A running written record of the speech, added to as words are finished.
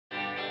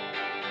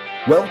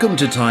Welcome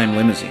to Time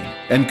Limousine,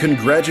 and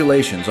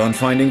congratulations on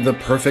finding the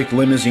perfect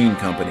limousine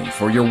company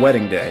for your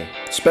wedding day,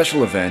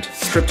 special event,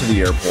 trip to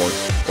the airport,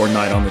 or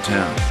night on the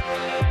town.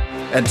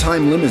 At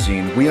Time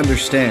Limousine, we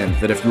understand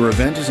that if your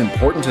event is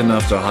important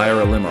enough to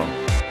hire a limo,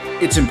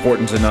 it's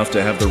important enough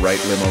to have the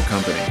right limo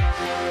company.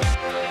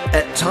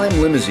 At Time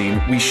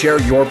Limousine, we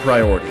share your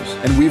priorities,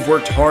 and we've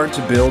worked hard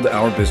to build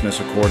our business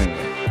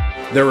accordingly.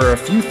 There are a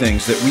few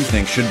things that we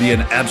think should be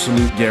an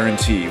absolute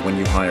guarantee when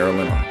you hire a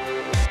limo.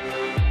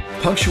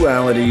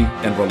 Punctuality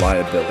and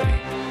reliability.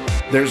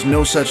 There's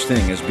no such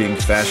thing as being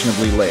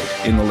fashionably late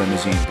in the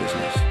limousine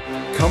business.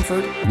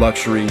 Comfort,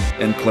 luxury,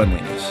 and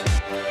cleanliness.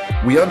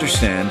 We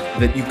understand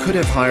that you could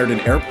have hired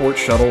an airport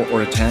shuttle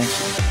or a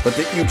taxi, but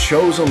that you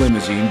chose a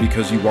limousine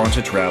because you want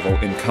to travel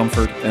in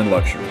comfort and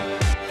luxury.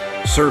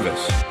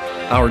 Service.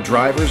 Our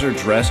drivers are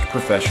dressed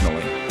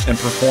professionally and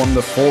perform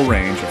the full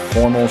range of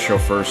formal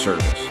chauffeur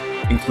service,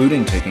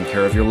 including taking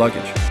care of your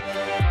luggage.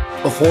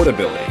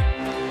 Affordability.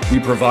 We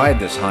provide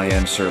this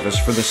high-end service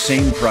for the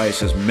same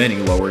price as many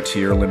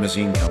lower-tier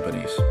limousine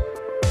companies.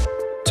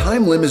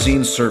 Time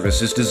Limousine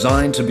service is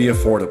designed to be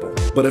affordable,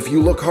 but if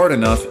you look hard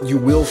enough, you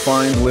will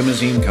find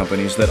limousine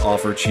companies that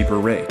offer cheaper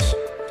rates.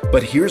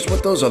 But here's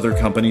what those other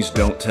companies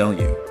don't tell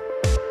you.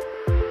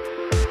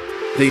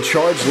 They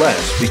charge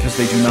less because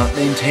they do not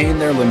maintain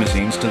their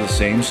limousines to the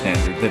same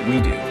standard that we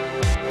do.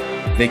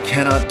 They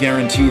cannot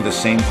guarantee the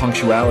same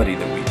punctuality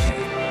that we can.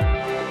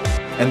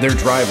 And their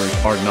drivers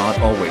are not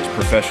always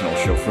professional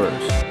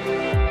chauffeurs.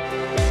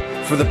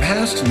 For the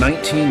past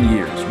 19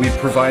 years, we've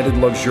provided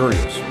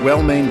luxurious,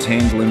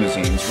 well-maintained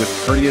limousines with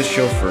courteous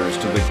chauffeurs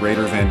to the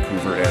greater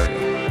Vancouver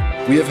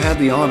area. We have had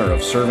the honor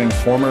of serving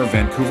former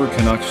Vancouver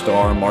Canucks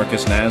star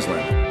Marcus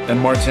Naslund and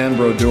Martin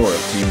Brodeur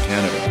of Team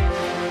Canada.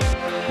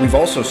 We've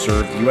also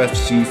served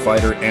UFC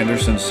fighter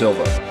Anderson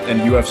Silva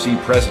and UFC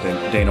President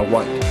Dana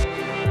White.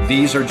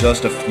 These are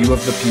just a few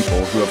of the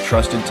people who have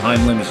trusted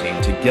Time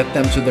Limousine to get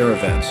them to their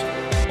events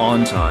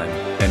on time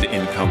and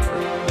in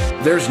comfort.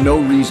 There's no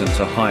reason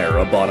to hire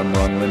a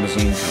bottom-rung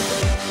limousine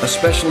company,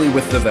 especially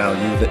with the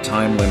value that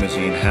Time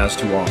Limousine has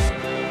to offer.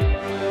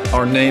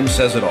 Our name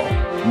says it all.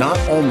 Not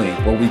only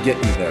will we get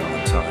you there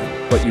on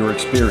time, but your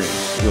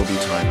experience will be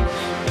timeless.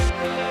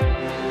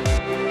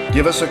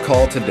 Give us a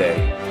call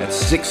today at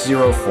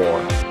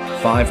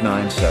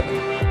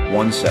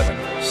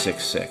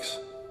 604-597-1766.